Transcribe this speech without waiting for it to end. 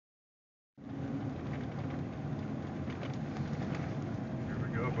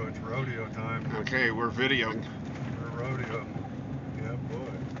Butch. Rodeo time. Okay, we're videoing. We're rodeo. Yeah,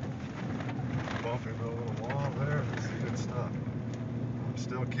 boy. Bumping the little wall there. That's good stuff. I'm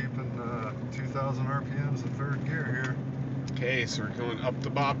still keeping 2,000 RPMs in third gear here. Okay, so we're going up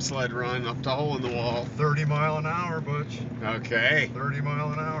the bobsled run, up the hole in the wall. 30 mile an hour, Butch. Okay. 30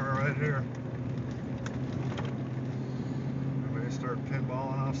 mile an hour right here. I may start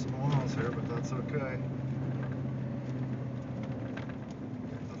pinballing off some walls here, but that's okay.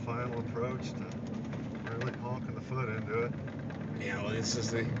 The final approach to really honking the foot into it. Yeah, well, this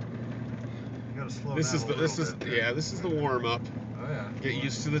is the. You gotta slow This down is a the. little This is bit. yeah. This is the warm up. Oh yeah. Get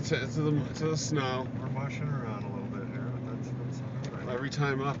used to the snow. We're mushing around a little bit here, but that's all right. Every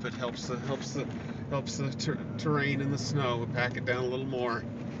time up, it helps the terrain in the snow. Pack it down a little more.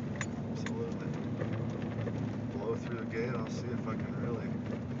 Absolutely. Blow through the gate. I'll see if I can really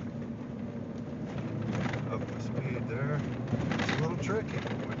up the speed there. It's a little tricky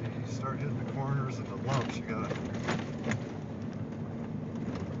when you start hitting the corners and the lumps. You gotta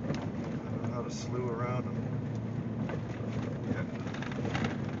know how to slew around them. Yeah.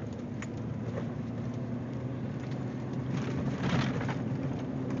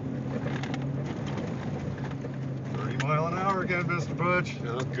 Mile an hour again, Mr. Butch.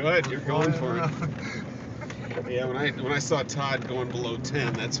 Oh, good. You're going for it. Around. Yeah, when I saw Todd going below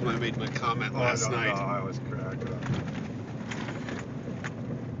 10, that's when I made my comment last night. No, I was cracked up.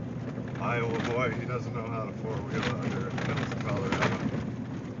 Iowa boy, he doesn't know how to four-wheel out here in the middle of Colorado.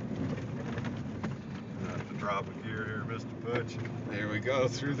 I have to drop a gear here, Mr. Butch. There we go,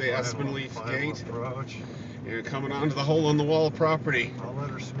 through the Aspen Leaf gate. Approach. You're coming onto the hole in the wall property. I'll let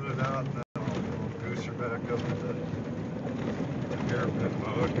her smooth out and then I'll goose her back up to the hairpin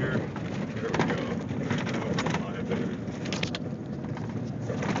mode here. Here we go. Oh, my baby.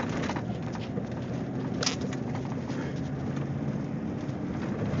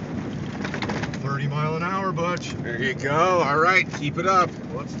 Mile an hour, Butch. There you go. All right, keep it up.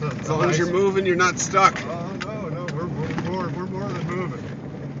 What's As long as you're moving, you're not stuck. Oh no, we're more than moving.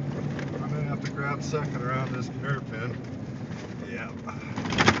 I may have to grab second around this hairpin. Yeah.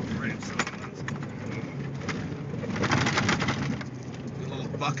 A little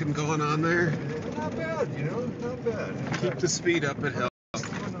bucking going on there. Yeah, not bad, not bad. Keep the speed up, it helps.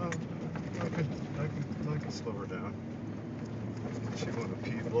 I can slow her down. She won't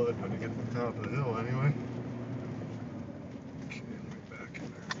pee blood when you get to the top of the hill anyway. Okay, let me back in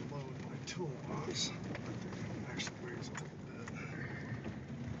there and load my toolbox. Actually weighs a little bit.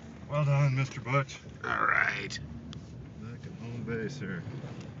 Well done, Mr. Butch. All right. Back at home base here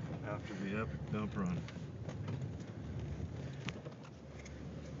after the epic dump run.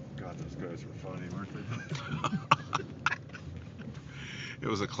 God, those guys were funny, weren't they? It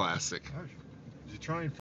was a classic. Did you try and